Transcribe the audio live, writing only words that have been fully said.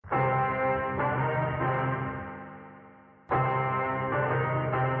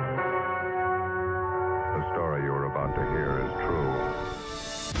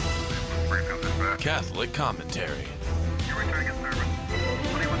Catholic commentary.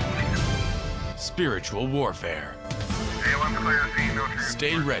 Spiritual warfare.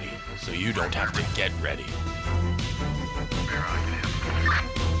 Stay ready so you don't have to get ready.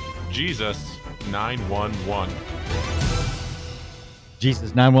 Jesus 911.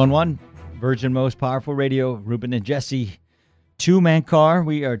 Jesus 911, Virgin Most Powerful Radio, Ruben and Jesse, two-man car.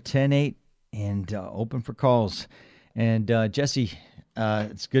 We are 10-8 and open for calls. And Jesse,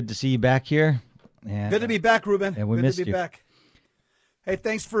 it's good to see you back here. And, good to be back, Ruben. And we good missed to be you. back. Hey,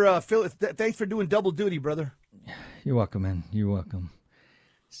 thanks for doing double duty, brother. You're welcome, man. You're welcome.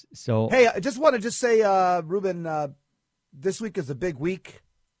 So, hey, I just want to say, Ruben, this week is a big week.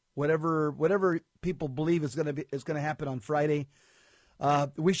 Whatever people believe is going to happen on Friday.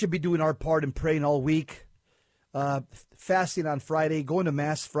 We should be doing our part and praying all week, fasting on Friday, going to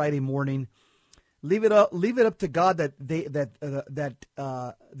Mass Friday morning. Leave it up to God that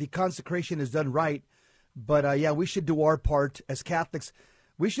the consecration is done right. But yeah, we should do our part as Catholics.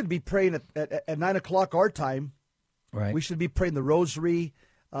 We should be praying at 9 o'clock our time. right. We should be praying the Rosary,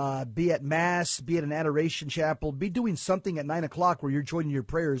 be at Mass, be at an adoration chapel, be doing something at 9 o'clock where you're joining your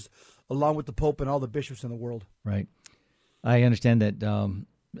prayers along with the Pope and all the bishops in the world. Right. I understand that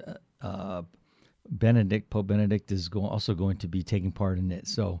Pope Benedict is also going to be taking part in it.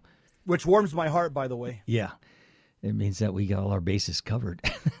 So, Which warms my heart, by the way. yeah, it means that we got all our bases covered.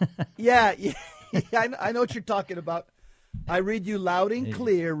 Yeah, I know what you're talking about. I read you loud and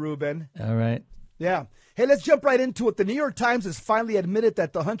clear, Ruben. All right. Yeah. Hey, let's jump right into it. The New York Times has finally admitted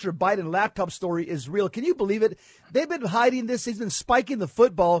that the Hunter Biden laptop story is real. Can you believe it? They've been hiding this. He's been spiking the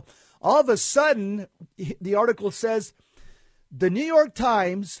football. All of a sudden, the article says, the New York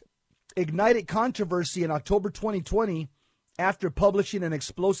Times ignited controversy in October 2020 after publishing an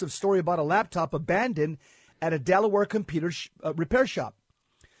explosive story about a laptop abandoned at a Delaware computer repair shop.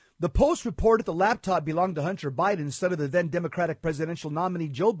 The Post reported the laptop belonged to Hunter Biden, son of the then Democratic presidential nominee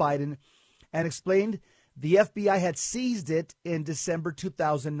Joe Biden, and explained the FBI had seized it in December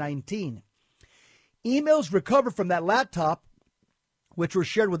 2019. Emails recovered from that laptop, which were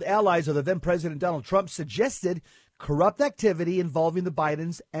shared with allies of the then President Donald Trump, suggested corrupt activity involving the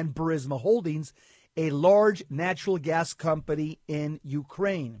Bidens and Burisma Holdings, a large natural gas company in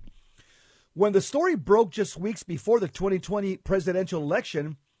Ukraine. When the story broke just weeks before the 2020 presidential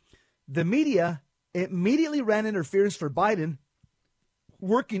election, the media immediately ran interference for Biden,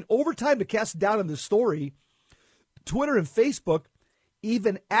 working overtime to cast doubt on the story. Twitter and Facebook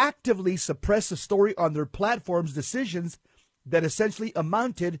even actively suppressed the story on their platforms' decisions that essentially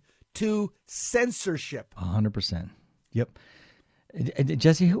amounted to censorship. 100%. Yep.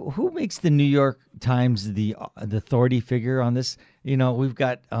 Jesse, who makes the New York Times the authority figure on this? You know, we've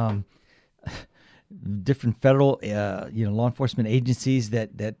got different federal, law enforcement agencies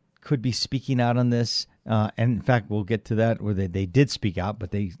that could be speaking out on this. And in fact, we'll get to that where they did speak out,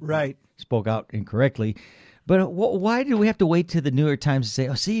 but they spoke out incorrectly. But why do we have to wait to the New York Times to say,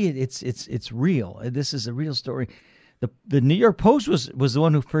 "Oh, see, it's real. This is a real story"? The New York Post was the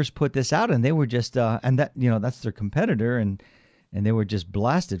one who first put this out, and they were just and that that's their competitor, and they were just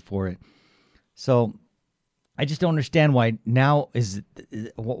blasted for it. So I just don't understand why now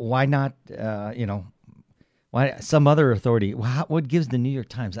why not why some other authority? What gives the New York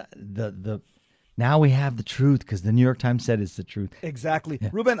Times the now we have the truth because the New York Times said it's the truth. Exactly. Yeah.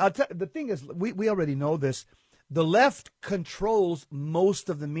 Ruben, the thing is, we already know this. The left controls most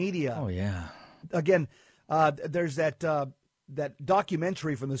of the media. Oh, yeah. Again, there's that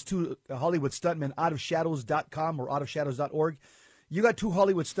documentary from those two Hollywood stuntmen, outofshadows.com or outofshadows.org. You got two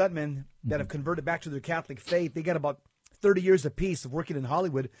Hollywood stuntmen that have converted back to their Catholic faith. They got about 30 years apiece of working in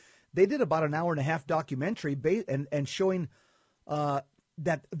Hollywood. They did about an hour and a half documentary and showing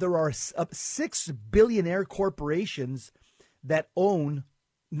that there are 6 billionaire corporations that own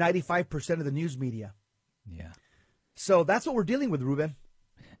 95% of the news media. Yeah. So that's what we're dealing with, Ruben.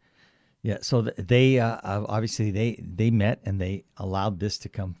 Yeah. So they obviously they met and they allowed this to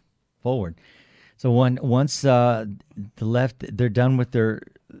come forward. So once the left, they're done with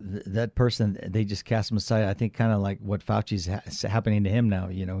that person, they just cast him aside. I think kind of like what Fauci's happening to him now.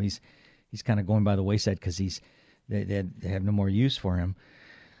 You know, he's kind of going by the wayside because they have no more use for him.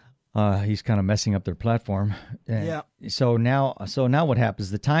 He's kind of messing up their platform. Yeah. So now what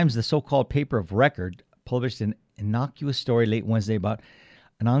happens? The Times, the so-called paper of record, published an innocuous story late Wednesday about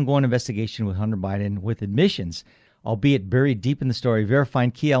an ongoing investigation with Hunter Biden with admissions, albeit buried deep in the story,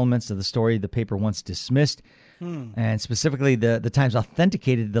 verifying key elements of the story the paper once dismissed. And specifically, the Times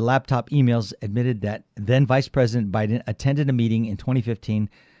authenticated the laptop emails, admitted that then Vice President Biden attended a meeting in 2015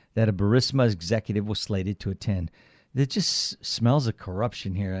 that a Burisma executive was slated to attend. It just smells of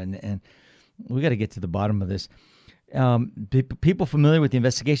corruption here. And we got to get to the bottom of this. People familiar with the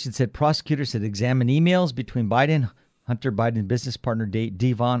investigation said prosecutors had examined emails between Hunter Biden's business partner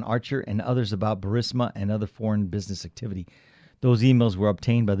Devon Archer, and others about Burisma and other foreign business activity. Those emails were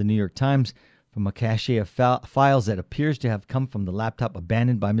obtained by the New York Times from a cache of files that appears to have come from the laptop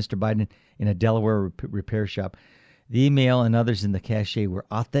abandoned by Mr. Biden in a Delaware repair shop. The email and others in the cache were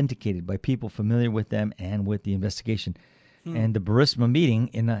authenticated by people familiar with them and with the investigation. And the Burisma meeting,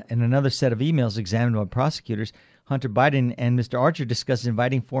 in another set of emails examined by prosecutors, Hunter Biden and Mr. Archer discussed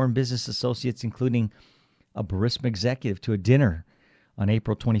inviting foreign business associates, including a Burisma executive, to a dinner on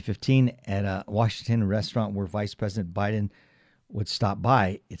April 2015 at a Washington restaurant where Vice President Biden would stop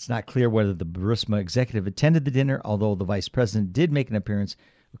by. It's not clear whether the Burisma executive attended the dinner, although the vice president did make an appearance,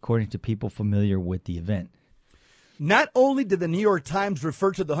 according to people familiar with the event. Not only did the New York Times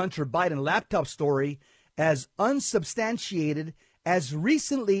refer to the Hunter Biden laptop story as unsubstantiated, as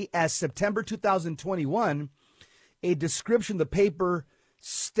recently as September 2021, a description the paper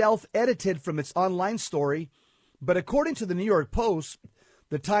stealth edited from its online story, but according to the New York Post,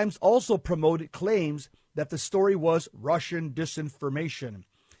 the Times also promoted claims that the story was Russian disinformation.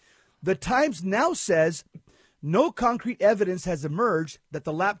 The Times now says no concrete evidence has emerged that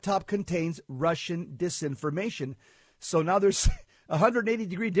the laptop contains Russian disinformation. So now there's 180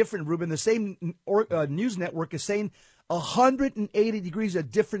 degree different, Ruben. The same news network is saying 180 degrees a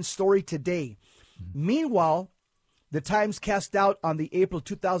different story today. Meanwhile, the Times cast doubt on the April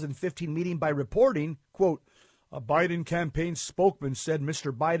 2015 meeting by reporting, quote, a Biden campaign spokesman said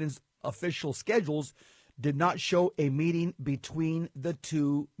Mr. Biden's official schedules did not show a meeting between the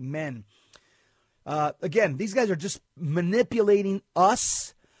two men. Again, these guys are just manipulating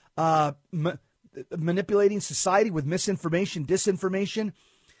us, manipulating society with misinformation, disinformation.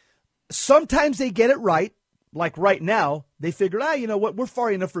 Sometimes they get it right. Like right now, they figured, you know what, we're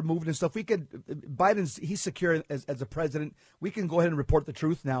far enough removed and stuff. He's secure as a president. We can go ahead and report the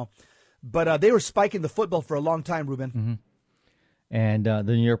truth now. But they were spiking the football for a long time, Ruben. Mm-hmm. And the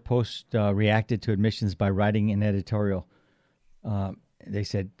New York Post reacted to admissions by writing an editorial. They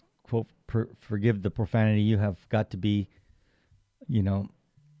said, quote, forgive the profanity. You have got to be,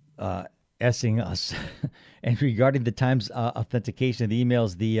 essing us. And regarding the Times authentication of the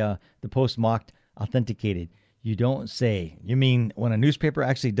emails, the Post mocked authenticated. You don't say. You mean when a newspaper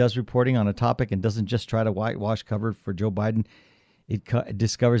actually does reporting on a topic and doesn't just try to whitewash cover for Joe Biden, it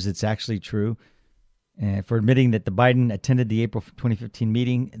discovers it's actually true. And for admitting that the Biden attended the April 2015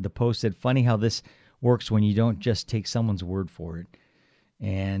 meeting, the Post said, funny how this works when you don't just take someone's word for it.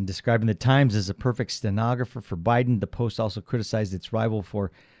 And describing the Times as a perfect stenographer for Biden, the Post also criticized its rival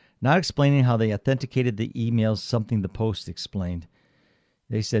for not explaining how they authenticated the emails, something the Post explained.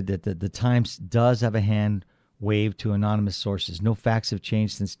 They said that the Times does have a hand waved to anonymous sources. No facts have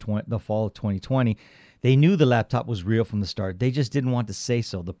changed since the fall of 2020. They knew the laptop was real from the start. They just didn't want to say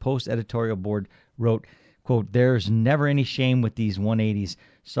so. The Post editorial board wrote, quote, there's never any shame with these 180s.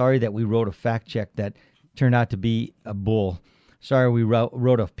 Sorry that we wrote a fact check that turned out to be a bull. Sorry we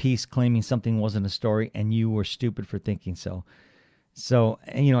wrote a piece claiming something wasn't a story and you were stupid for thinking so. So,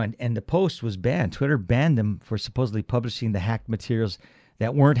 and the Post was banned. Twitter banned them for supposedly publishing the hacked materials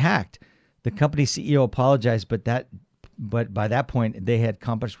that weren't hacked. The company CEO apologized, but by that point, they had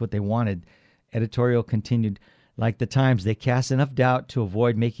accomplished what they wanted. Editorial continued, like the Times, they cast enough doubt to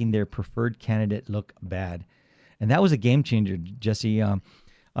avoid making their preferred candidate look bad. And that was a game changer, Jesse.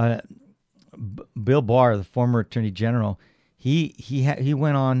 Bill Barr, the former Attorney General, he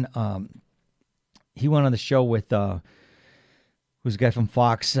went on the show with who's a guy from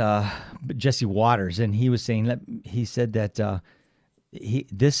Fox, Jesse Waters, and he was saying he said that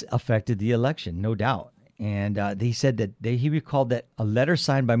this affected the election, no doubt. And he said that he recalled that a letter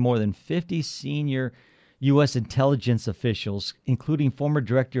signed by more than 50 senior U.S. intelligence officials, including former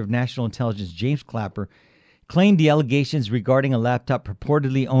Director of National Intelligence James Clapper, claimed the allegations regarding a laptop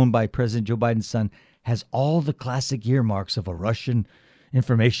purportedly owned by President Joe Biden's son has all the classic earmarks of a Russian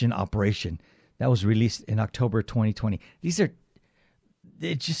information operation. That was released in October 2020.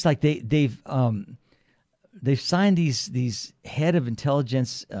 It's just like they've signed these head of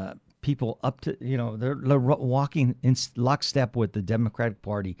intelligence people up to, they're walking in lockstep with the Democratic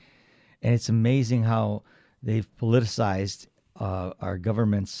Party. And it's amazing how they've politicized our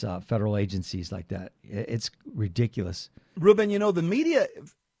government's federal agencies like that. It's ridiculous. Ruben, the media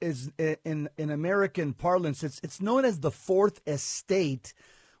is in American parlance, it's known as the fourth estate,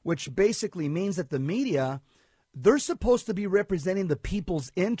 which basically means that the media, they're supposed to be representing the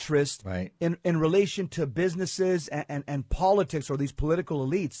people's interest right. in relation to businesses and politics or these political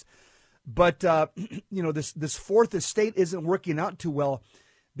elites. But, this fourth estate isn't working out too well.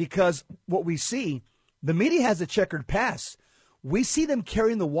 because what we see, the media has a checkered past. We see them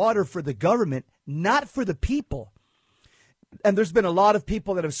carrying the water for the government, not for the people. And there's been a lot of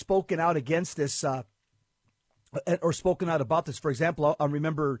people that have spoken out against this or spoken out about this. For example, I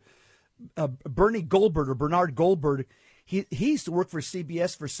remember Bernie Goldberg or Bernard Goldberg. He used to work for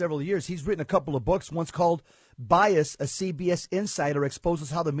CBS for several years. He's written a couple of books, one's called Bias, a CBS Insider Exposes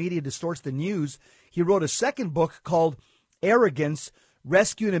How the Media Distorts the News. He wrote a second book called Arrogance,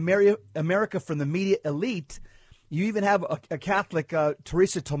 Rescuing America from the Media Elite. You even have a Catholic,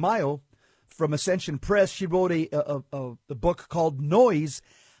 Teresa Tamayo from Ascension Press. She wrote a book called Noise,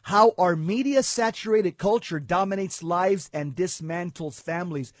 How Our Media-Saturated Culture Dominates Lives and Dismantles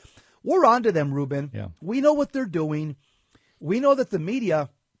Families. We're onto them, Ruben. Yeah. We know what they're doing. We know that the media,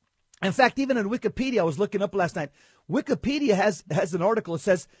 in fact, even in Wikipedia, I was looking up last night, Wikipedia has an article. It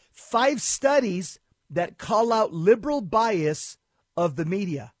says 5 studies that call out liberal bias of the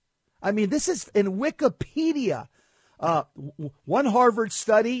media. I mean, this is in Wikipedia. One Harvard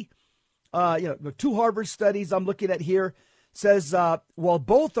study, 2 Harvard studies I'm looking at here, says while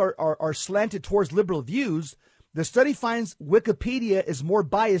both are slanted towards liberal views, the study finds Wikipedia is more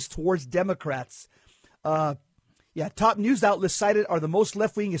biased towards Democrats. Top news outlets cited are the most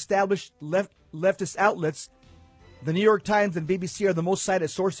left-wing established leftist outlets. The New York Times and BBC are the most cited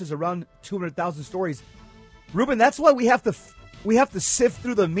sources, around 200,000 stories. Ruben, that's why we have to sift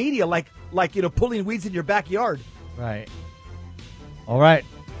through the media like pulling weeds in your backyard. Right. All right.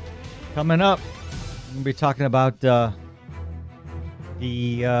 Coming up, we're going to be talking about the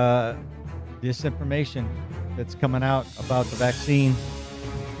disinformation that's coming out about the vaccine.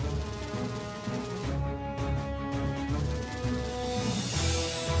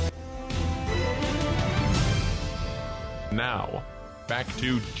 Now, back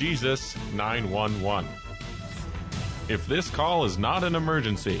to Jesus 911. If this call is not an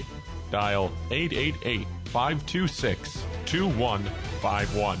emergency, dial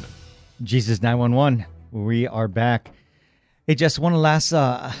 888-526-2151. Jesus 911. We are back. Hey, just one last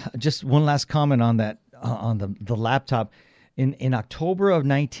comment on that on the laptop. In October of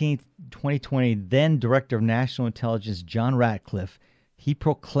 2020, then Director of National Intelligence John Ratcliffe, he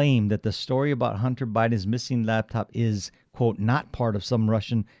proclaimed that the story about Hunter Biden's missing laptop is, quote, not part of some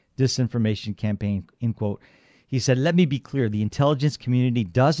Russian disinformation campaign, end quote. He said, let me be clear. The intelligence community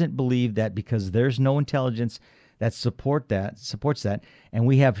doesn't believe that because there's no intelligence that supports that. And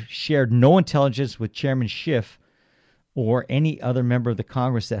we have shared no intelligence with Chairman Schiff or any other member of the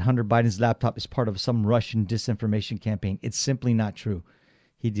Congress that Hunter Biden's laptop is part of some Russian disinformation campaign. It's simply not true.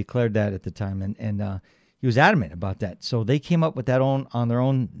 He declared that at the time, and he was adamant about that. So they came up with that on their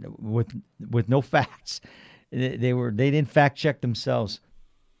own with no facts. They didn't fact check themselves.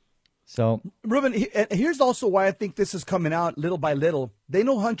 So, Ruben, here's also why I think this is coming out little by little. They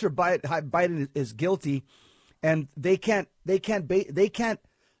know Hunter Biden is guilty, and they can't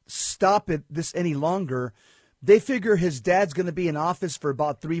stop this any longer. They figure his dad's going to be in office for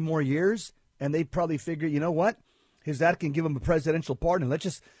about 3 more years, and they probably figure, you know what, his dad can give him a presidential pardon. Let's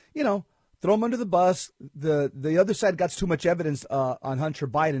just, throw him under the bus. The other side got too much evidence on Hunter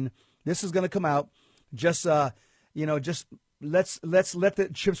Biden. This is going to come out. Just let's let the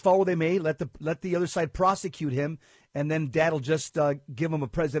chips fall where they may. Let the other side prosecute him, and then Dad'll just give him a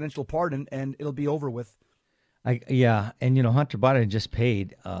presidential pardon, and it'll be over with. And Hunter Biden just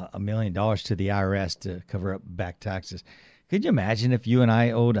paid $1 million to the IRS to cover up back taxes. Could you imagine if you and I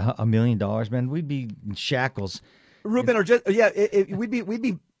owed $1 million, man? We'd be in shackles. Ruben, or just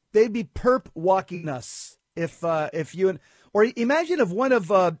they'd be perp walking us if you and. Or imagine if one of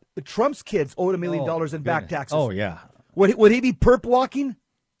Trump's kids owed $1 million in back taxes. Oh, yeah. Would he be perp walking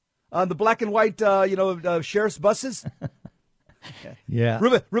on the black and white, sheriff's buses? Yeah.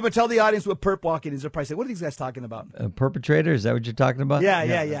 Ruben, tell the audience what perp walking is. They're probably saying, what are these guys talking about? A perpetrator? Is that what you're talking about? Yeah.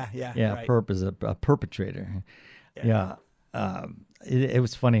 Yeah, right. perp is a perpetrator. Yeah. It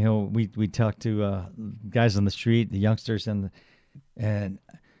was funny how we talked to guys on the street, the youngsters, and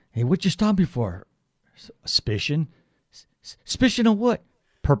hey, what you stopping for? Suspicion? Suspicion of what?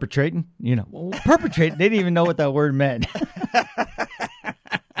 Perpetrating? Perpetrating. They didn't even know what that word meant.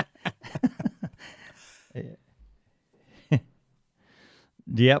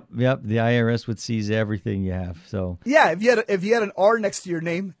 Yep. The IRS would seize everything you have. So yeah, if you had an R next to your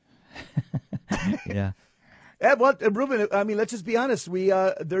name. Yeah. Ruben, I mean, let's just be honest.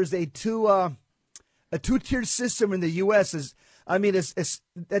 There's a two-tier system in the U.S. It's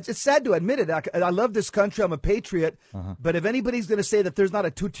sad to admit it. I love this country. I'm a patriot. But if anybody's going to say that there's not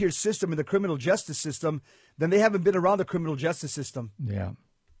a two-tier system in the criminal justice system, then they haven't been around the criminal justice system. Yeah,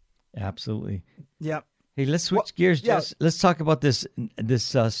 absolutely. Yeah. Hey, let's switch gears. yeah. Just let's talk about this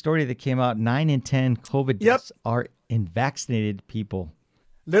story that came out. 9 in 10 COVID deaths are in vaccinated people.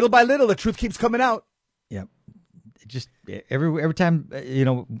 Little by little, the truth keeps coming out. Yep. Just every time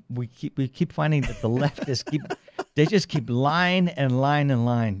we keep finding that the leftists keep lying and lying and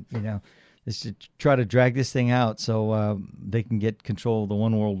lying. Just to try to drag this thing out so they can get control of the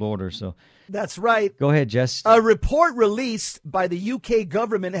one world order. So that's right. Go ahead, Jess. A report released by the UK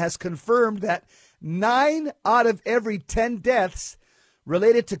government has confirmed that 9 out of every 10 deaths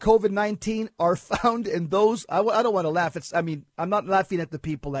related to COVID-19 are found in those. I don't want to laugh. I'm not laughing at the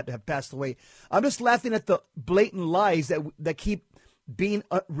people that have passed away. I'm just laughing at the blatant lies that keep being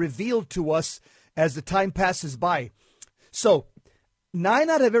revealed to us as the time passes by. So 9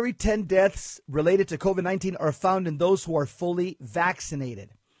 out of every 10 deaths related to COVID-19 are found in those who are fully vaccinated.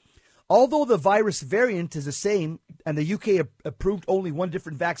 Although the virus variant is the same and the UK approved only one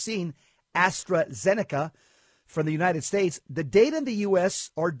different vaccine, AstraZeneca, from the United States, the data in the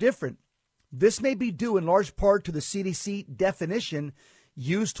U.S. are different. This may be due in large part to the CDC definition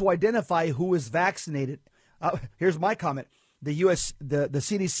used to identify who is vaccinated. Here's my comment. The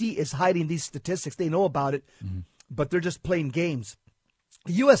CDC is hiding these statistics. They know about it, but they're just playing games.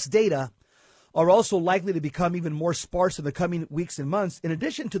 U.S. data are also likely to become even more sparse in the coming weeks and months. In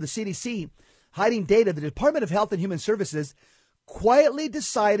addition to the CDC hiding data, the Department of Health and Human Services quietly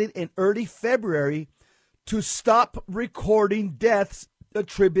decided in early February to stop recording deaths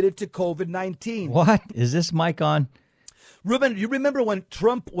attributed to COVID-19. What? Is this mic on? Ruben, you remember when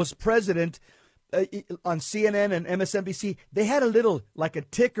Trump was president on CNN and MSNBC? They had a little, like a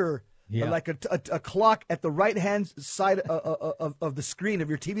ticker, like a clock at the right-hand side of the screen, of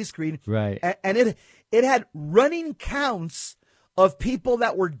your TV screen. Right. And it had running counts of people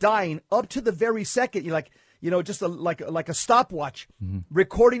that were dying up to the very second. You're like, just like a stopwatch,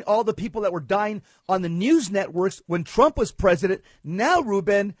 recording all the people that were dying on the news networks when Trump was president. Now,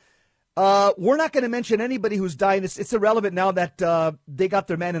 Ruben, we're not going to mention anybody who's dying. It's irrelevant now that they got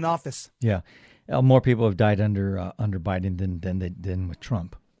their man in office. Yeah, more people have died under Biden than with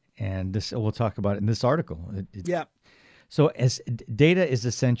Trump, and this we'll talk about it in this article. Yeah. So as data is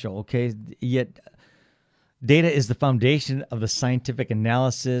essential, okay, yet. Data is the foundation of the scientific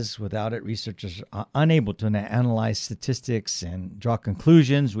analysis. Without it, researchers are unable to analyze statistics and draw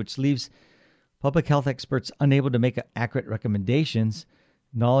conclusions, which leaves public health experts unable to make accurate recommendations.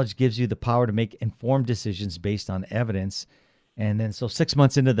 Knowledge gives you the power to make informed decisions based on evidence. And then, so 6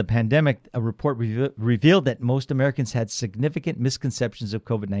 months into the pandemic, a report revealed that most Americans had significant misconceptions of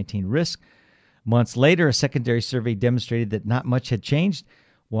COVID-19 risk. Months later, a secondary survey demonstrated that not much had changed,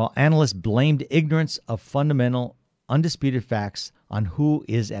 while analysts blamed ignorance of fundamental, undisputed facts on who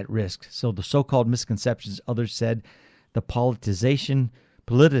is at risk. So the so-called misconceptions, others said the politicization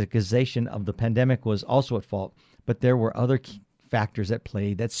of the pandemic was also at fault, but there were other key factors at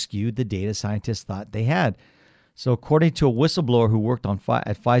play that skewed the data scientists thought they had. So according to a whistleblower who worked on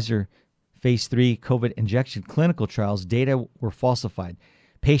at Pfizer Phase 3 COVID injection clinical trials, data were falsified.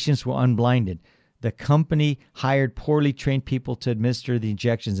 Patients were unblinded. The company hired poorly trained people to administer the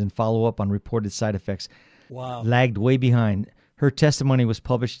injections and follow up on reported side effects. Wow. Lagged way behind. Her testimony was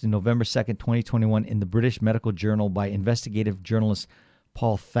published in November 2nd, 2021 in the British Medical Journal by investigative journalist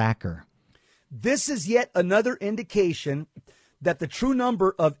Paul Thacker. This is yet another indication that the true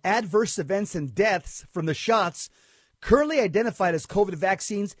number of adverse events and deaths from the shots currently identified as COVID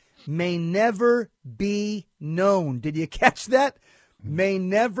vaccines may never be known. Did you catch that? May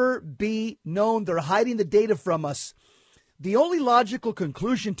never be known. They're hiding the data from us. The only logical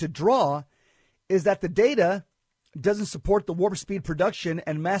conclusion to draw is that the data doesn't support the warp speed production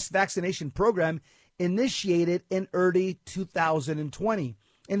and mass vaccination program initiated in early 2020.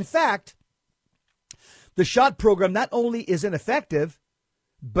 In fact, the shot program not only is ineffective,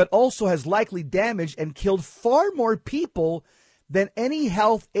 but also has likely damaged and killed far more people than any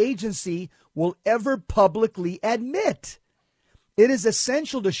health agency will ever publicly admit. It is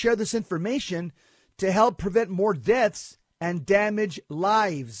essential to share this information to help prevent more deaths and damage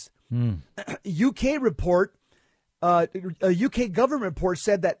lives. UK report, a UK government report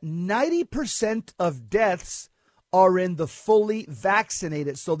said that 90% of deaths are in the fully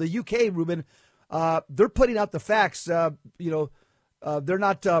vaccinated. So the UK, Ruben, they're putting out the facts. They're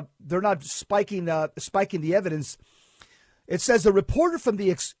not spiking the evidence. It says the reporter from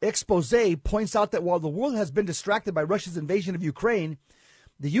the expose points out that while the world has been distracted by Russia's invasion of Ukraine,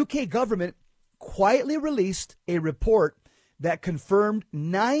 the UK government quietly released a report that confirmed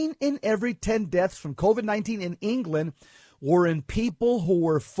 9 in every 10 deaths from COVID-19 in England were in people who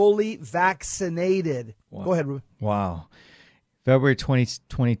were fully vaccinated. Wow. Go ahead, Ruben. Wow. February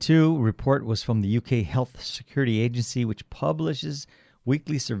 2022 report was from the UK Health Security Agency, which publishes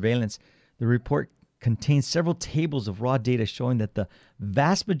weekly surveillance. The report contains several tables of raw data showing that the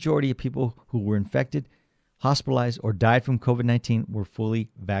vast majority of people who were infected, hospitalized, or died from COVID-19 were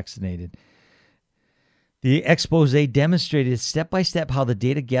fully vaccinated. The expose demonstrated step-by-step how the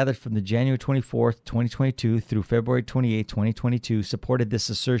data gathered from the January 24th, 2022 through February 28, 2022 supported this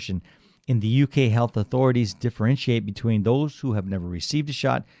assertion. In the UK, health authorities differentiate between those who have never received a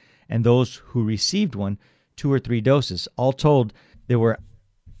shot and those who received one, 2 or 3 doses. All told, there were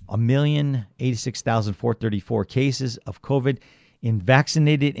 1,086,434 cases of COVID in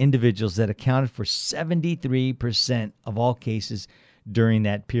vaccinated individuals that accounted for 73% of all cases during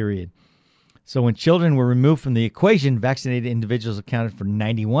that period. So when children were removed from the equation, vaccinated individuals accounted for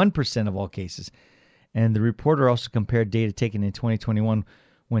 91% of all cases. And the reporter also compared data taken in 2021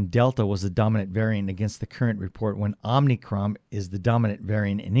 when Delta was the dominant variant against the current report when Omicron is the dominant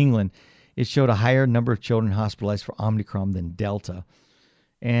variant in England. It showed a higher number of children hospitalized for Omicron than Delta.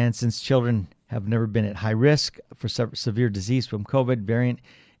 And since children have never been at high risk for severe disease from COVID variant,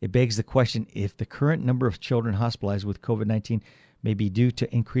 it begs the question if the current number of children hospitalized with COVID-19 may be due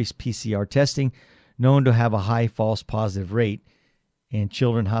to increased PCR testing, known to have a high false positive rate, and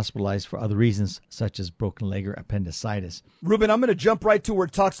children hospitalized for other reasons, such as broken leg or appendicitis. Ruben, I'm going to jump right to where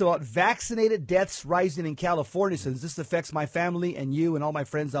it talks about vaccinated deaths rising in California, since this affects my family and you and all my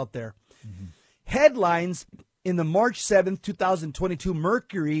friends out there. Mm-hmm. Headlines in the March 7th, 2022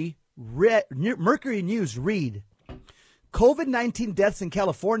 Mercury News read, COVID-19 deaths in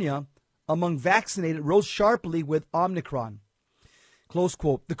California among vaccinated rose sharply with Omicron. Close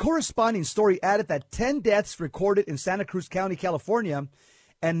quote. The corresponding story added that 10 deaths recorded in Santa Cruz County, California,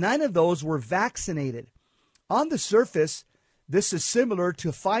 and 9 of those were vaccinated. On the surface, this is similar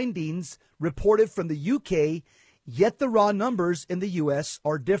to findings reported from the UK, yet the raw numbers in the U.S.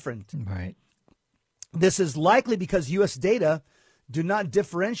 are different. Right. This is likely because U.S. data do not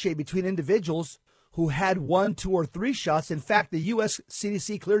differentiate between individuals who had 1, 2, or 3 shots. In fact, the U.S.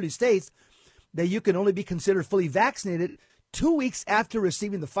 CDC clearly states that you can only be considered fully vaccinated 2 weeks after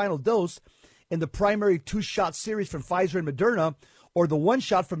receiving the final dose in the primary 2-shot series from Pfizer and Moderna, or the 1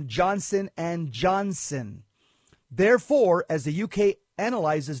 shot from Johnson & Johnson. Therefore, as the UK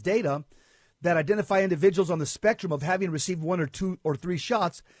analyzes data that identify individuals on the spectrum of having received 1 or 2 or 3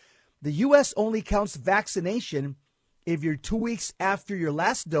 shots, the U.S. only counts vaccination if you're 2 weeks after your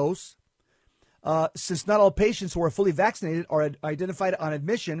last dose. Since not all patients who are fully vaccinated are identified on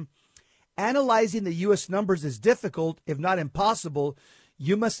admission, analyzing the U.S. numbers is difficult, if not impossible.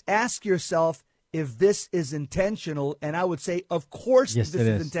 You must ask yourself if this is intentional. And I would say, of course, yes, this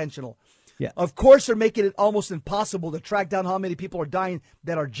is intentional. Yeah. Of course, they're making it almost impossible to track down how many people are dying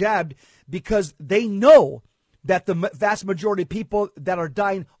that are jabbed, because they know that the vast majority of people that are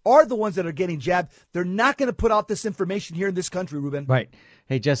dying are the ones that are getting jabbed. They're not going to put out this information here in this country, Ruben. Right.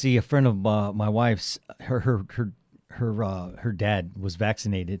 Hey, Jesse, a friend of my wife's, her dad was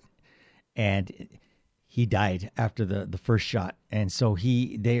vaccinated, and he died after the first shot. And so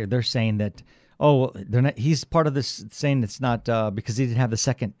they're saying that, they're not. He's part of this saying it's not because he didn't have the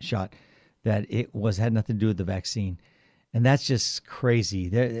second shot, that it had nothing to do with the vaccine. And that's just crazy.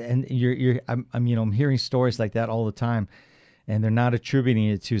 I'm hearing stories like that all the time, and they're not attributing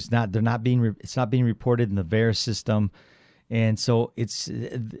it to it's not being reported in the VAERS system, and so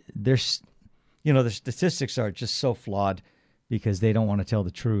their statistics are just so flawed because they don't want to tell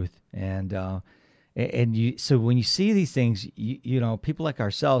the truth. So when you see these things, people like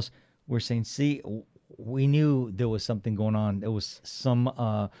ourselves, we're saying, see, we knew there was something going on. There was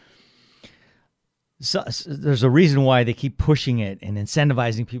some. So there's a reason why they keep pushing it and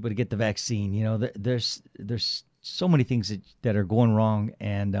incentivizing people to get the vaccine. There's so many things that are going wrong,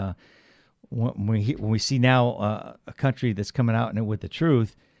 and when we see now a country that's coming out with the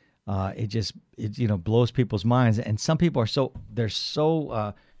truth, it blows people's minds. And some people it's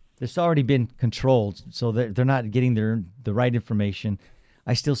already been controlled, so they're not getting the right information.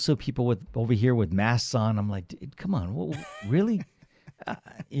 I still see people over here with masks on. I'm like, come on, really?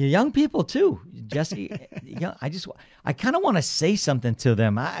 Young people too, Jesse. I kind of want to say something to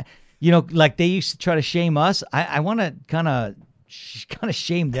them. Like they used to try to shame us. I want to kind of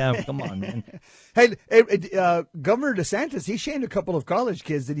shame them. Come on, man. Hey, Governor DeSantis, he shamed a couple of college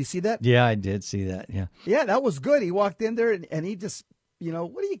kids. Did you see that? Yeah, I did see that. Yeah, that was good. He walked in there and he just,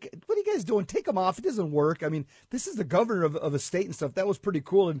 what are you guys doing? Take them off. It doesn't work. I mean, this is the governor of a state and stuff. That was pretty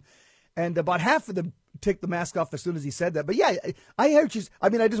cool. And about half of them took the mask off as soon as he said that. But yeah, I heard you. I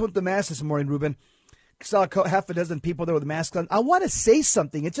mean, I just went to the mask this morning, Ruben. Saw half a dozen people there with masks on. I want to say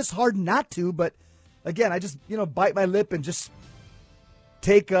something. It's just hard not to. But again, I just, bite my lip and just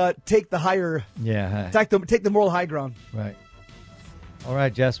take the higher, take the moral high ground. Right. All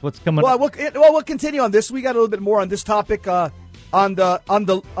right, Jess, what's coming up? Well, we'll continue on this. We got a little bit more on this topic on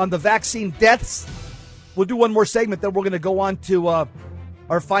the vaccine deaths. We'll do one more segment, then we're going to go on to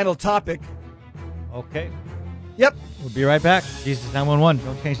our final topic. Okay. Yep. We'll be right back. Jesus 911.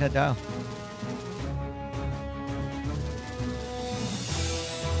 Don't change that dial.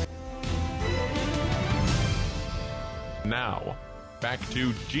 Now, back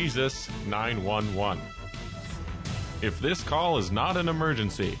to Jesus 911. If this call is not an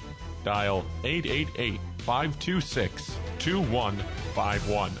emergency, dial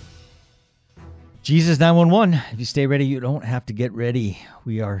 888-526-2151. Jesus 911. If you stay ready, you don't have to get ready.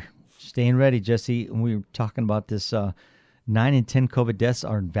 We are staying ready, Jesse. And we were talking about this 9 in 10 COVID deaths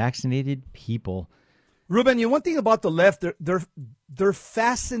are vaccinated people. Ruben, one thing about the left, they're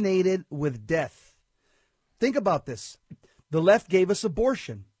fascinated with death. Think about this. The left gave us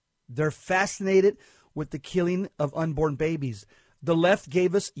abortion. They're fascinated with the killing of unborn babies. The left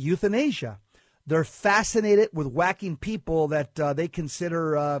gave us euthanasia. They're fascinated with whacking people that they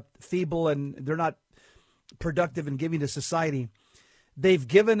consider feeble and they're not productive in giving to society. They've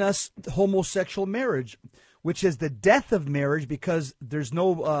given us homosexual marriage, which is the death of marriage because there's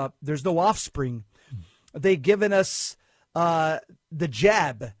no offspring. They've given us the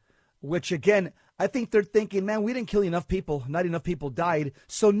jab, which again, I think they're thinking, man, we didn't kill enough people. Not enough people died.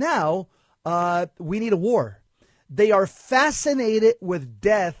 So now we need a war. They are fascinated with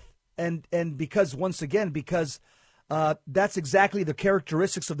death. And because, once again, because that's exactly the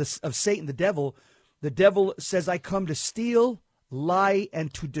characteristics of Satan, the devil. The devil says, I come to steal, lie,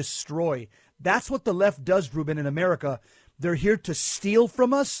 and to destroy. That's what the left does, Ruben, in America. They're here to steal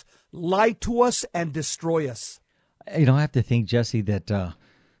from us, lie to us, and destroy us. I have to think, Jesse, that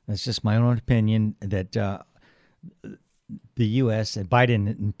that's just my own opinion, that the U.S., and Biden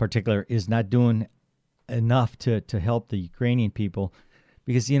in particular, is not doing enough to help the Ukrainian people.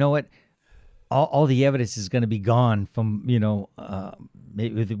 Because you know what? All the evidence is going to be gone from,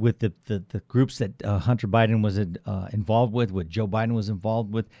 maybe with the groups that Hunter Biden was involved with, what Joe Biden was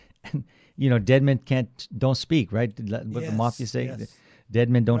involved with. And, dead men don't speak, right? What the mafia say? Yes. Dead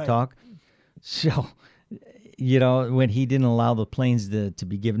men don't talk. So, when he didn't allow the planes to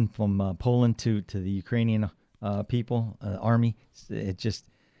be given from Poland to the Ukrainian people, army, it just,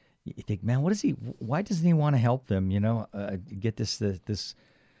 you think, man, why doesn't he want to help them, get this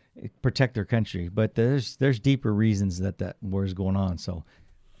protect their country? But there's deeper reasons that war is going on. So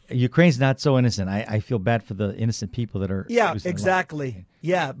Ukraine's not so innocent. I feel bad for the innocent people that are. Yeah, exactly.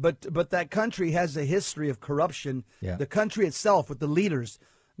 Yeah, but that country has a history of corruption. Yeah. The country itself with the leaders.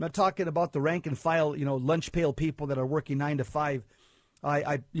 I'm not talking about the rank and file, lunch pail people that are working 9 to 5.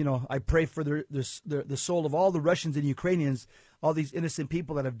 I pray for the soul of all the Russians and Ukrainians, all these innocent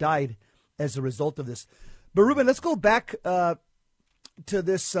people that have died as a result of this. But Ruben, let's go back to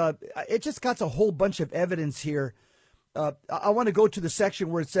this. It just got a whole bunch of evidence here. I want to go to the section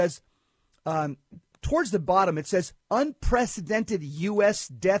where it says, towards the bottom, it says, unprecedented U.S.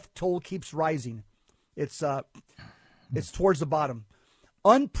 death toll keeps rising. It's towards the bottom.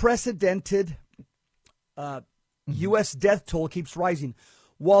 Unprecedented U.S. death toll keeps rising.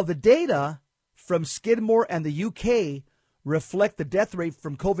 While the data from Skidmore and the UK reflect the death rate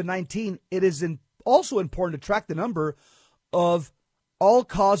from COVID-19, it is also important to track the number of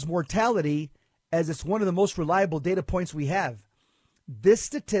all-cause mortality, as it's one of the most reliable data points we have. This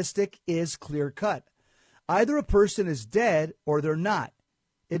statistic is clear-cut. Either a person is dead or they're not.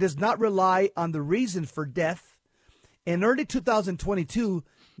 It does not rely on the reason for death. In early 2022,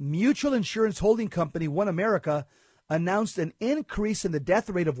 mutual insurance holding company One America announced an increase in the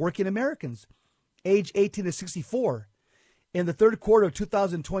death rate of working Americans, age 18 to 64. In the third quarter of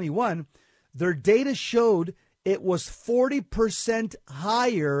 2021, their data showed it was 40%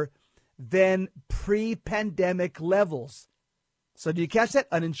 higher than pre-pandemic levels. So do you catch that?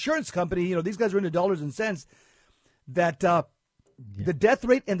 An insurance company, these guys are into dollars and cents, that the death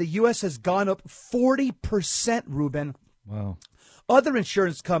rate in the U.S. has gone up 40%, Ruben. Wow. Other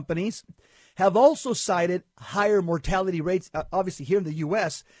insurance companies have also cited higher mortality rates, obviously here in the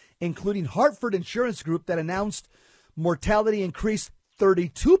U.S., including Hartford Insurance Group, that announced mortality increased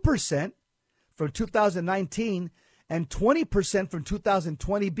 32% from 2019 and 20% from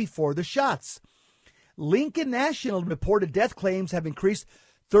 2020 before the shots. Lincoln National reported death claims have increased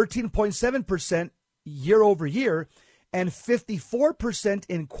 13.7% year over year and 54%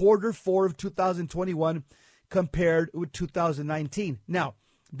 in quarter four of 2021 compared with 2019. Now,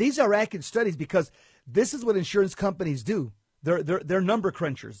 these are accurate studies because this is what insurance companies do. They're number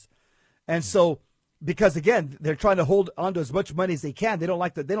crunchers. And so because again, they're trying to hold on to as much money as they can. They don't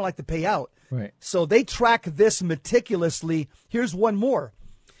like to pay out. Right. So they track this meticulously. Here's one more.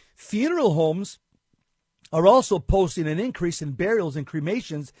 Funeral homes are also posting an increase in burials and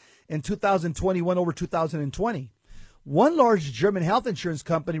cremations in 2021 over 2020. One large German health insurance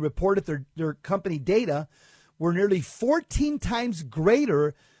company reported their company data were nearly 14 times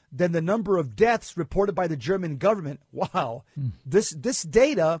greater than the number of deaths reported by the German government. Wow. This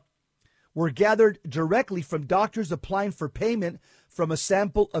data were gathered directly from doctors applying for payment from a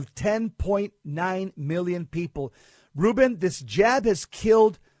sample of 10.9 million people. Ruben, this jab has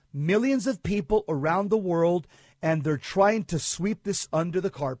killed millions of people around the world, and they're trying to sweep this under the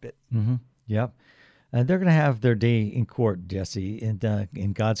carpet. Mm-hmm. Yep. And they're going to have their day in court, Jesse,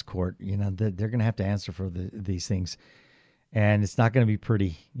 in God's court. You know, they're going to have to answer for these things. And it's not going to be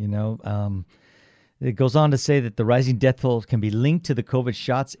pretty, you know. It goes on to say that the rising death toll can be linked to the COVID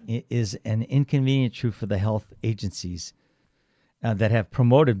shots is an inconvenient truth for the health agencies that have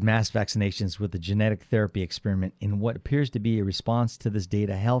promoted mass vaccinations with the genetic therapy experiment in what appears to be a response to this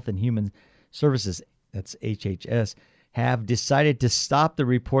data. Health and Human Services, that's HHS, have decided to stop the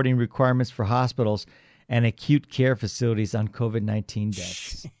reporting requirements for hospitals and acute care facilities on COVID-19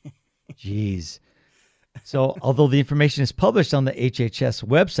 deaths. Jeez. So, although the information is published on the HHS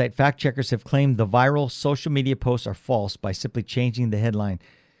website, fact checkers have claimed the viral social media posts are false by simply changing the headline.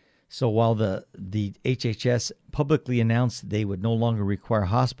 So, while the HHS publicly announced they would no longer require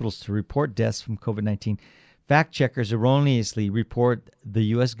hospitals to report deaths from COVID-19, fact checkers erroneously report the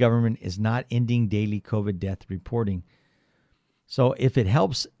U.S. government is not ending daily COVID death reporting. So, if it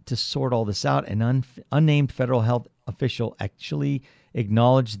helps to sort all this out, an unnamed federal health official actually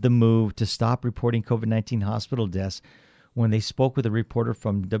acknowledged the move to stop reporting COVID-19 hospital deaths when they spoke with a reporter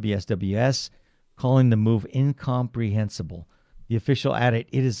from WSWS, calling the move incomprehensible. The official added,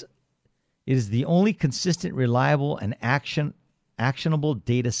 it is the only consistent, reliable, and actionable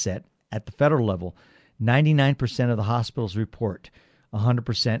data set at the federal level. 99% of the hospitals report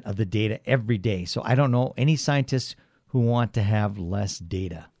 100% of the data every day. So I don't know any scientists who want to have less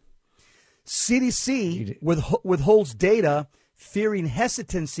data. CDC withholds data, fearing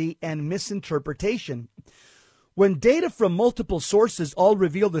hesitancy and misinterpretation. When data from multiple sources all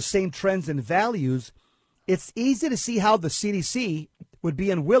reveal the same trends and values, it's easy to see how the CDC would be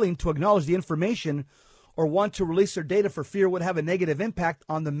unwilling to acknowledge the information or want to release their data for fear it would have a negative impact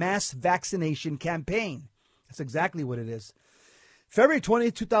on the mass vaccination campaign. That's exactly what it is. February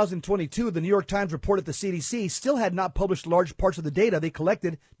 20, 2022, the New York Times reported the CDC still had not published large parts of the data they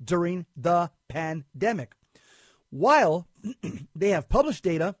collected during the pandemic. While they have published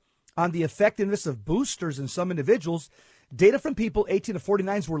data on the effectiveness of boosters in some individuals, data from people 18 to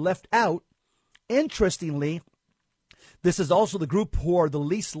 49s were left out. Interestingly, this is also the group who are the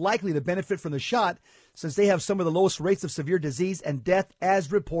least likely to benefit from the shot, since they have some of the lowest rates of severe disease and death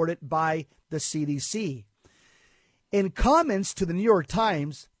as reported by the CDC. In comments to the New York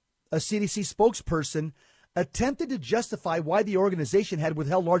Times, a CDC spokesperson attempted to justify why the organization had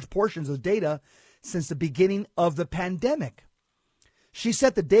withheld large portions of data since the beginning of the pandemic. She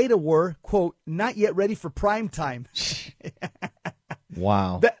said the data were, quote, not yet ready for prime time.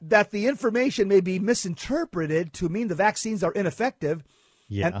 Wow. That the information may be misinterpreted to mean the vaccines are ineffective.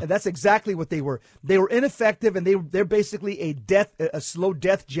 Yeah. And that's exactly what they were. They were ineffective, and they're basically a slow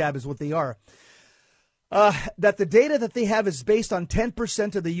death jab is what they are. That the data that they have is based on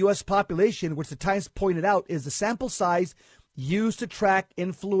 10% of the U.S. population, which the Times pointed out is the sample size used to track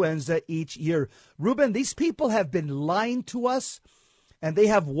influenza each year. Ruben, these people have been lying to us, and they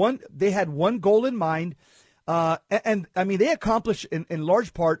had one goal in mind. And I mean, they accomplished in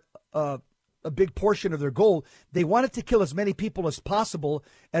large part a big portion of their goal. They wanted to kill as many people as possible.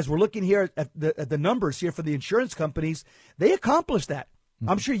 As we're looking here at the numbers here for the insurance companies, they accomplished that.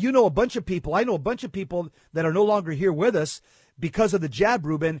 I'm sure you know a bunch of people. I know a bunch of people that are no longer here with us because of the jab,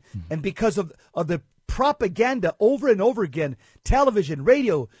 Ruben, and because of the propaganda over and over again. Television,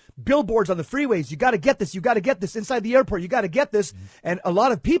 radio, billboards on the freeways. You got to get this. You got to get this inside the airport. You got to get this. And a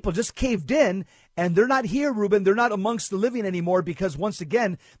lot of people just caved in, and they're not here, Ruben. They're not amongst the living anymore because, once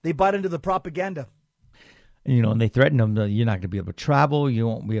again, they bought into the propaganda. You know, and they threatened them that you're not going to be able to travel. You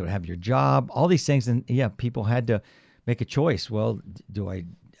won't be able to have your job. All these things. And, yeah, people had to make a choice. Well,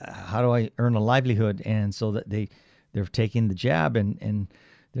 how do I earn a livelihood? And so that they're taking the jab, and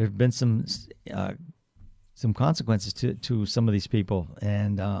there have been some consequences to some of these people.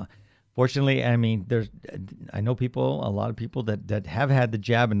 And fortunately, I mean, I know a lot of people that have had the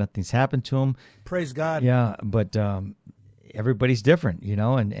jab and nothing's happened to them. Praise God. Yeah, but everybody's different, you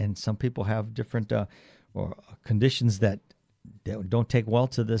know, and some people have different or conditions that don't take well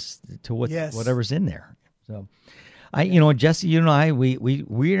to this, to Yes. whatever's in there. So, Jesse, you and I,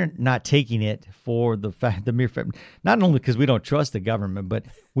 we're not taking it for the mere fact, not only because we don't trust the government, but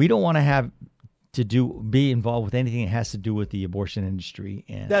we don't want to have to be involved with anything that has to do with the abortion industry.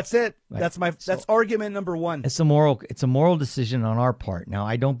 And that's it. Right. That's argument number one. It's a moral decision on our part. Now,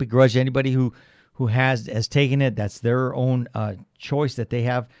 I don't begrudge anybody who has taken it. That's their own choice that they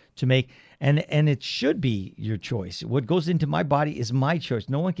have to make, and it should be your choice. What goes into my body is my choice.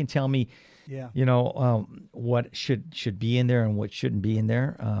 No one can tell me, what should be in there and what shouldn't be in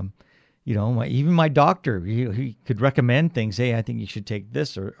there. Even my doctor, he could recommend things. Hey, I think you should take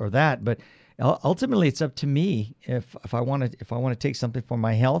this or that, but ultimately it's up to me if I want to take something for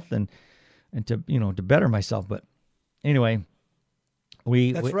my health and to better myself. But anyway,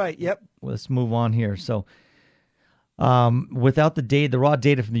 that's right. Yep. Let's move on here. So, without the raw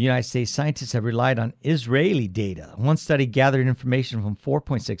data from the United States, scientists have relied on Israeli data. One study gathered information from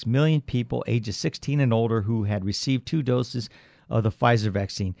 4.6 million people ages 16 and older who had received 2 doses of the Pfizer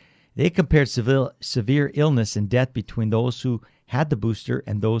vaccine. They compared severe illness and death between those who had the booster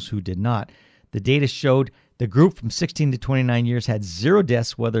and those who did not. The data showed the group from 16 to 29 years had 0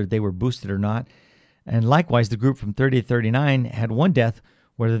 deaths whether they were boosted or not. And likewise, the group from 30 to 39 had 1 death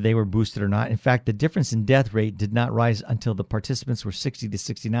whether they were boosted or not. In fact, the difference in death rate did not rise until the participants were 60 to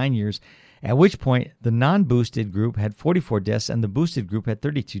 69 years, at which point the non-boosted group had 44 deaths and the boosted group had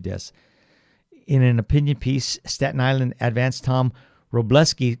 32 deaths. In an opinion piece, Staten Island Advanced Tom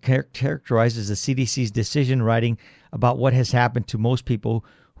Robleski characterizes the CDC's decision, writing about what has happened to most people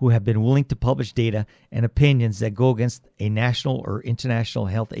who have been willing to publish data and opinions that go against a national or international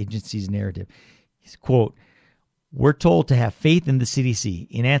health agency's narrative. He's, quote, "We're told to have faith in the CDC,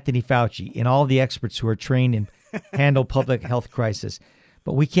 in Anthony Fauci, in all the experts who are trained in handle public health crisis.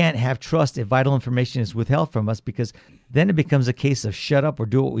 But we can't have trust if vital information is withheld from us, because then it becomes a case of shut up or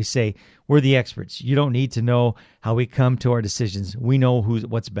do what we say. We're the experts. You don't need to know how we come to our decisions. We know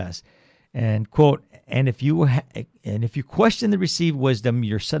what's best." And quote, and if you question the received wisdom,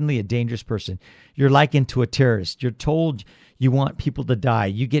 you're suddenly a dangerous person. You're likened to a terrorist. You're told you want people to die.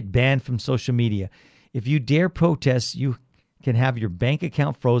 You get banned from social media. If you dare protest, you can have your bank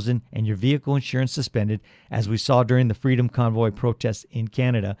account frozen and your vehicle insurance suspended, as we saw during the Freedom Convoy protests in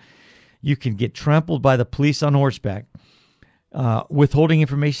Canada. You can get trampled by the police on horseback. Withholding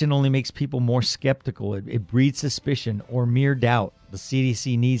information only makes people more skeptical. It breeds suspicion or mere doubt. The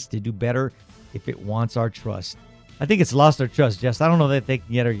CDC needs to do better if it wants our trust. I think it's lost our trust, Jess. I don't know that they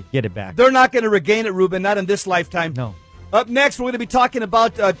can get it back. They're not going to regain it, Ruben, not in this lifetime. No. Up next, we're going to be talking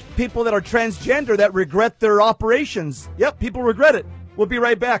about people that are transgender that regret their operations. Yep, people regret it. We'll be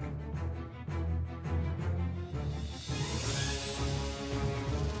right back.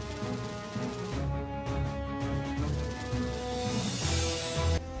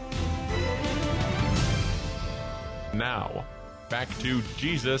 Now, back to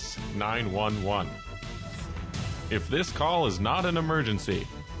Jesus 911. If this call is not an emergency,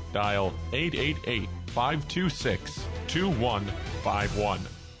 dial 888-526-2151.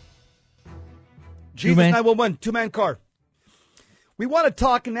 Jesus 911, two-man car. We want to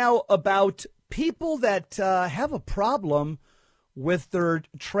talk now about people that have a problem with their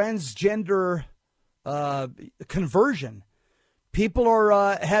transgender conversion. People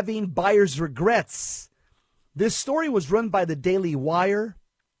are having buyer's regrets. This story was run by the Daily Wire.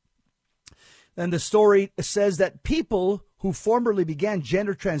 And the story says that people who formerly began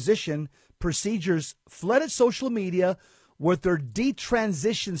gender transition procedures flooded social media with their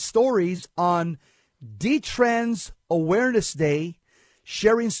detransition stories on Detrans Awareness Day,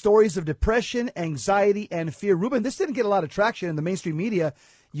 sharing stories of depression, anxiety, and fear. Ruben, this didn't get a lot of traction in the mainstream media.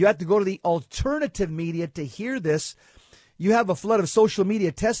 You had to go to the alternative media to hear this. You have a flood of social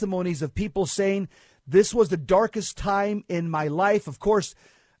media testimonies of people saying, "This was the darkest time in my life." Of course,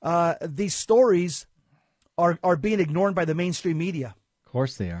 these stories are being ignored by the mainstream media. Of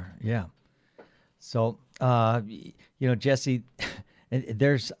course they are, yeah. So, Jesse,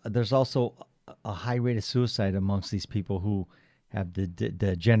 there's also a high rate of suicide amongst these people who have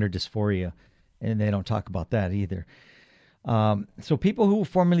the gender dysphoria, and they don't talk about that either. So people who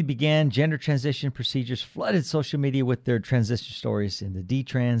formerly began gender transition procedures flooded social media with their transition stories in the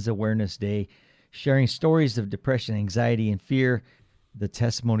Detrans Awareness Day, sharing stories of depression, anxiety, and fear. The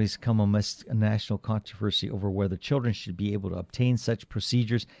testimonies come amidst a national controversy over whether children should be able to obtain such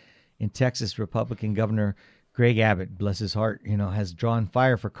procedures. In Texas, Republican Governor Greg Abbott, bless his heart, has drawn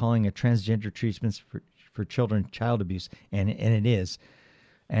fire for calling a transgender treatments for children child abuse, and it is.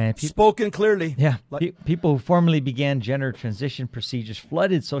 And spoken clearly. Yeah, people who formerly began gender transition procedures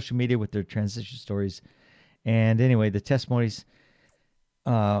flooded social media with their transition stories And anyway, the testimonies,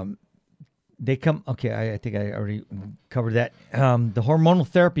 they come. Okay, I think I already covered that. The hormonal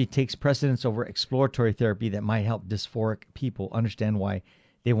therapy takes precedence over exploratory therapy that might help dysphoric people understand why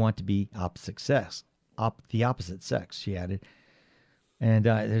they want to be the opposite sex. She added, and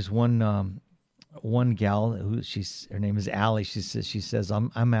there's one gal who her name is Allie. She says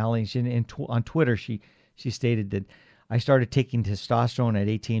I'm Allie. On Twitter she stated that I started taking testosterone at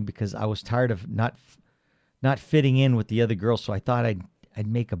 18 because I was tired of not fitting in with the other girls, so I thought I'd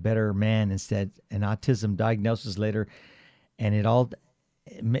make a better man instead. An autism diagnosis later, and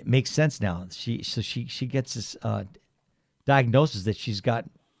it makes sense now. She gets this diagnosis that she's got,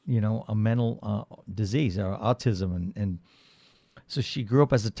 a mental disease or autism, and so she grew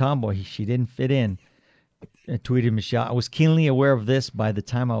up as a tomboy. She didn't fit in. Tweeted Michelle, I was keenly aware of this by the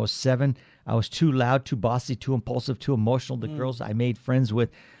time I was 7. I was too loud, too bossy, too impulsive, too emotional. The girls I made friends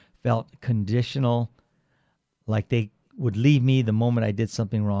with felt conditional, like they would leave me the moment I did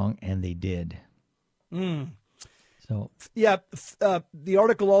something wrong, and they did. So yeah, the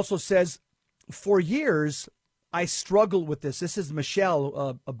article also says, for years I struggled with this. This is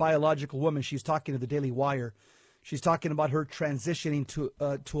Michelle, a biological woman. She's talking to the Daily Wire. She's talking about her transitioning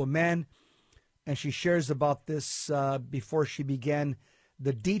to a man, and she shares about this before she began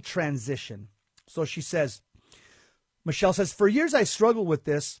the detransition. So she says, Michelle says, for years I struggled with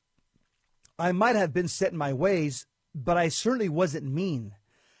this. I might have been set in my ways, but I certainly wasn't mean.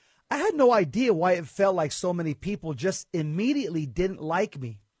 I had no idea why it felt like so many people just immediately didn't like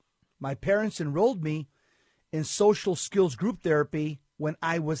me. My parents enrolled me in social skills group therapy when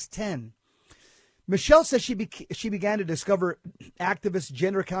I was 10. Michelle says she began to discover activist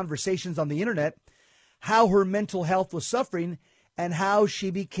gender conversations on the internet, how her mental health was suffering, and how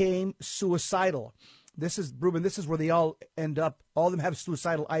she became suicidal. This is where they all end up. All of them have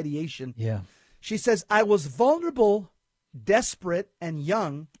suicidal ideation. Yeah. She says, I was vulnerable, desperate, and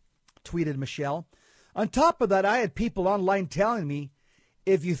young, tweeted Michelle. On top of that, I had people online telling me,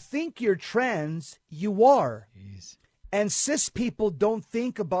 if you think you're trans, you are. Jeez. And cis people don't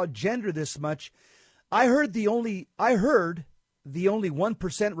think about gender this much. I heard the only 1%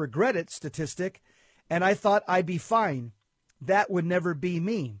 regret it statistic, and I thought I'd be fine. That would never be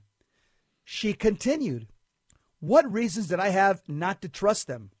me. She continued, what reasons did I have not to trust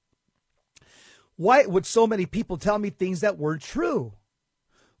them? Why would so many people tell me things that weren't true?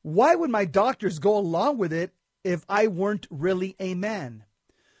 Why would my doctors go along with it if I weren't really a man?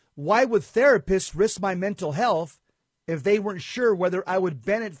 Why would therapists risk my mental health if they weren't sure whether I would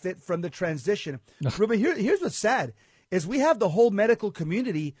benefit from the transition? Ruben, here's what's sad, is we have the whole medical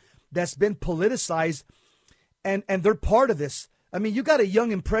community that's been politicized, and they're part of this. I mean, you got a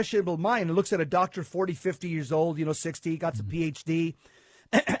young, impressionable mind and looks at a doctor 40, 50 years old, 60, got some PhD,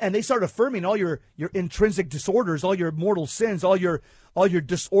 and they start affirming all your intrinsic disorders, all your mortal sins, all your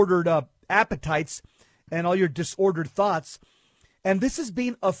disordered appetites, and all your disordered thoughts. And this is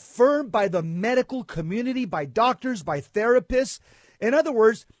being affirmed by the medical community, by doctors, by therapists. In other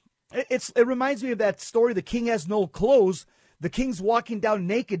words, it reminds me of that story, The King Has No Clothes. The king's walking down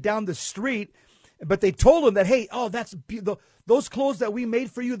naked down the street, but they told him that, hey, those clothes that we made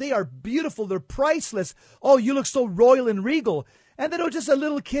for you, they are beautiful. They're priceless. Oh, you look so royal and regal. And then just a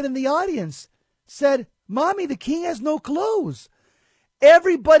little kid in the audience said, Mommy, the king has no clothes.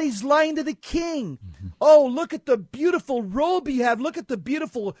 Everybody's lying to the king. Mm-hmm. Oh, look at the beautiful robe you have. Look at the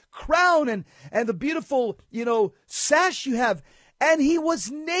beautiful crown and the beautiful, sash you have. And he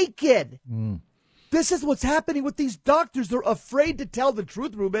was naked. Mm. This is what's happening with these doctors. They're afraid to tell the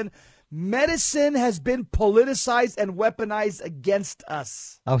truth, Ruben. Medicine has been politicized and weaponized against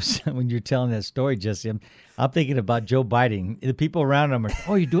us. When you're telling that story, Jesse, I'm thinking about Joe Biden. The people around him are,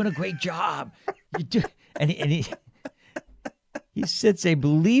 oh, you're doing a great job. You do, and he sits and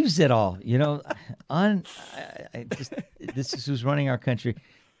believes it all. This is who's running our country,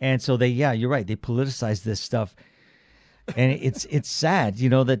 and so you're right. They politicize this stuff, and it's sad,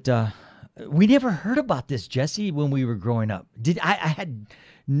 that we never heard about this, Jesse, when we were growing up. I had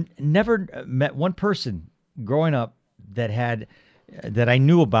never met one person growing up that I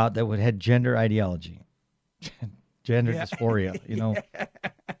knew about that had gender ideology, gender dysphoria.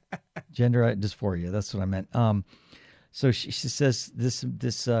 Gender dysphoria. That's what I meant. So she says this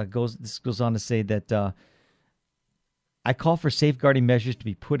goes on to say that I call for safeguarding measures to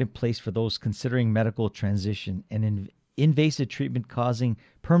be put in place for those considering medical transition, and invasive treatment causing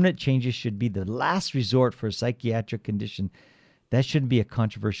permanent changes should be the last resort for a psychiatric condition. That shouldn't be a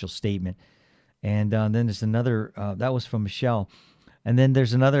controversial statement. And then there's another, that was from Michelle. And then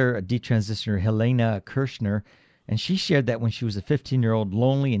there's another detransitioner, Helena Kirshner, and she shared that when she was a 15-year-old,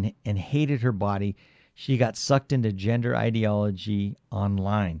 lonely and hated her body, she got sucked into gender ideology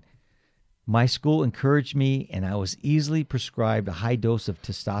online. My school encouraged me, and I was easily prescribed a high dose of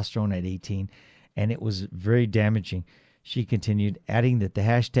testosterone at 18, and it was very damaging. She continued, adding that the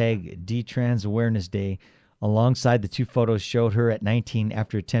hashtag DTrans Awareness Day alongside the two photos showed her at 19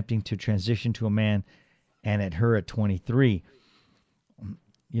 after attempting to transition to a man, and at her at 23.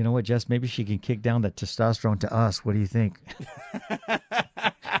 You know what, Jess? Maybe she can kick down the testosterone to us. What do you think?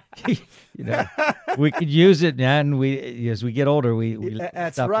 We could use it, man. As we get older, we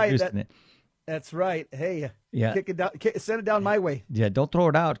stop producing it. That's right. Hey, yeah. Kick it down. Send it down my way. Yeah, don't throw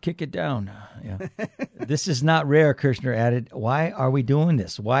it out. Kick it down. Yeah. This is not rare, Kirshner added. Why are we doing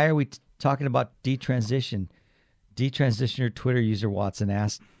this? Why are we talking about detransition? Detransitioner Twitter user Watson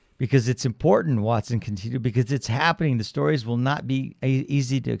asked. Because it's important, Watson continued, because it's happening. The stories will not be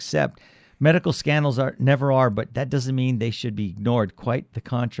easy to accept. Medical scandals never are, but that doesn't mean they should be ignored. Quite the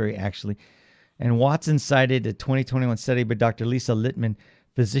contrary, actually. And Watson cited a 2021 study by Dr. Lisa Littman,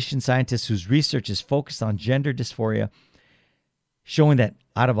 physician-scientist whose research is focused on gender dysphoria, showing that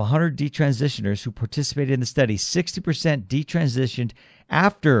out of 100 detransitioners who participated in the study, 60% detransitioned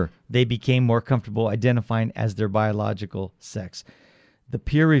after they became more comfortable identifying as their biological sex. The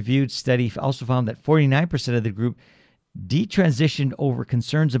peer-reviewed study also found that 49% of the group detransitioned over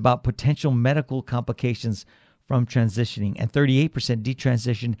concerns about potential medical complications from transitioning, and 38%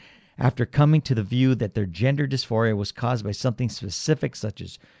 detransitioned after coming to the view that their gender dysphoria was caused by something specific such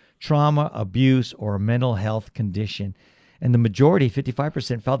as trauma, abuse, or a mental health condition. And the majority,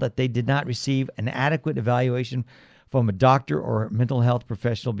 55%, felt that they did not receive an adequate evaluation from a doctor or a mental health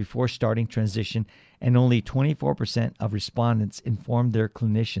professional before starting transition, and only 24% of respondents informed their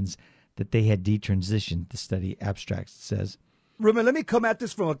clinicians that they had detransitioned, the study abstract says. Ruben, let me come at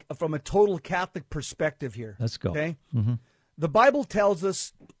this from a total Catholic perspective here. Let's go. Okay? Mm-hmm. The Bible tells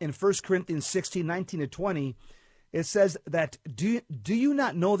us in 1 Corinthians 16, 19 to 20, it says that, do you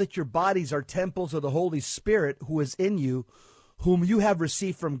not know that your bodies are temples of the Holy Spirit who is in you, whom you have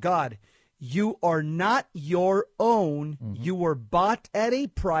received from God? You are not your own. Mm-hmm. You were bought at a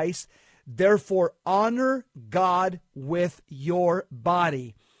price. Therefore, honor God with your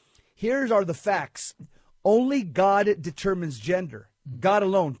body. Here are the facts. Only God determines gender. God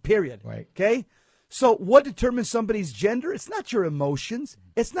alone, period. Right. Okay? So what determines somebody's gender? It's not your emotions.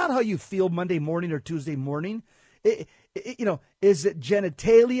 It's not how you feel Monday morning or Tuesday morning. Is it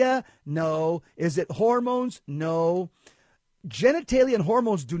genitalia? No. Is it hormones? No. Genitalia and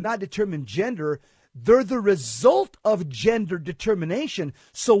hormones do not determine gender. They're the result of gender determination.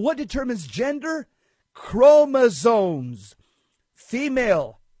 So what determines gender? Chromosomes.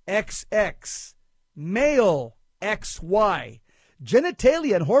 Female, XX. Male, XY.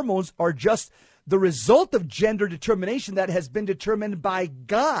 Genitalia and hormones are just the result of gender determination that has been determined by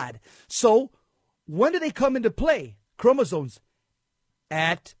God. So when do they come into play? Chromosomes.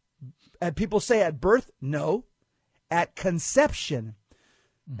 At people say at birth? No. At conception.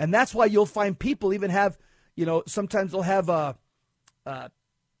 And that's why you'll find people even have, sometimes they'll have,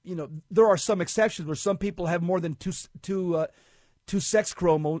 there are some exceptions where some people have more than two sex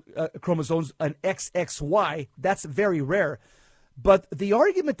chromosomes, an XXY. That's very rare. But the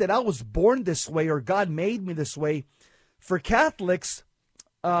argument that I was born this way or God made me this way, for Catholics,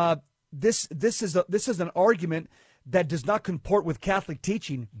 this is an argument that does not comport with Catholic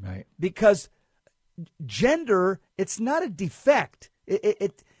teaching. Right. Because gender, it's not a defect.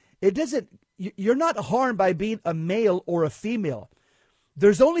 It doesn't. You're not harmed by being a male or a female.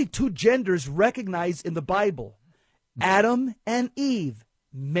 There's only two genders recognized in the Bible: Adam and Eve,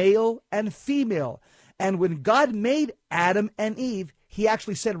 male and female. And when God made Adam and Eve, he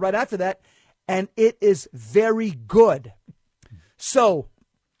actually said right after that, and it is very good. So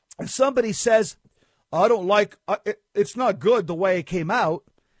if somebody says, I don't like, it's not good the way it came out,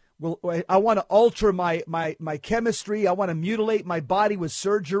 well, I want to alter my chemistry, I want to mutilate my body with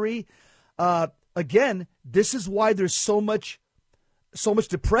surgery. Again, this is why there's so much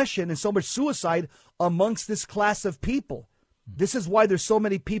depression and so much suicide amongst this class of people. This is why there's so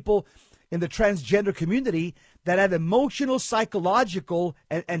many people in the transgender community that have emotional, psychological,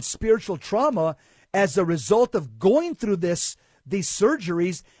 and spiritual trauma as a result of going through these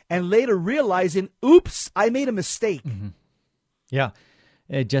surgeries and later realizing, oops, I made a mistake. Mm-hmm. Yeah.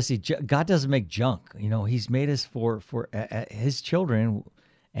 Jesse, God doesn't make junk. He's made us for his children,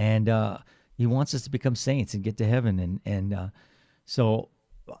 and he wants us to become saints and get to heaven. So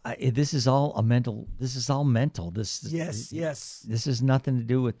this is all mental. Yes. This has nothing to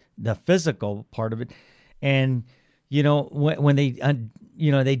do with the physical part of it. And when they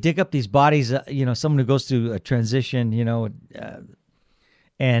they dig up these bodies, someone who goes through a transition,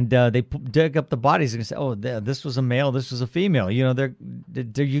 and they dig up the bodies and say, "Oh, this was a male, this was a female." You know,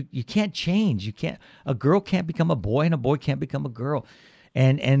 you can't change. You can't. A girl can't become a boy, and a boy can't become a girl.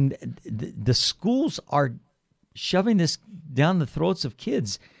 And the schools are shoving this down the throats of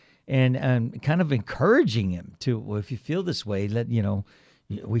kids, and kind of encouraging them to. Well, if you feel this way,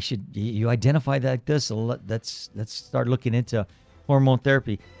 we should. You identify like this. So let's start looking into hormone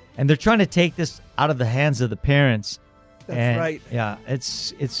therapy. And they're trying to take this out of the hands of the parents. That's right. Yeah,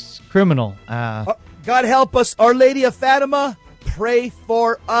 it's criminal. God help us. Our Lady of Fatima, pray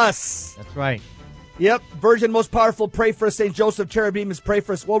for us. That's right. Yep. Virgin most powerful, pray for us. St. Joseph Cherubimus, pray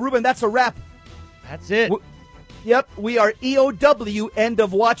for us. Well, Ruben, that's a wrap. That's it. Yep. We are EOW, end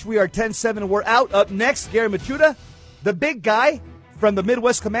of watch. We are 10-7. We're out. Up next, Gary Machuda, the big guy from the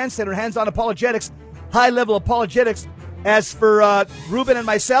Midwest Command Center, hands-on apologetics, high-level apologetics. As for Ruben and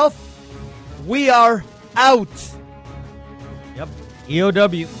myself, we are out. Yep.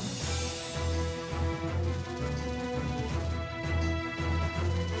 EOW.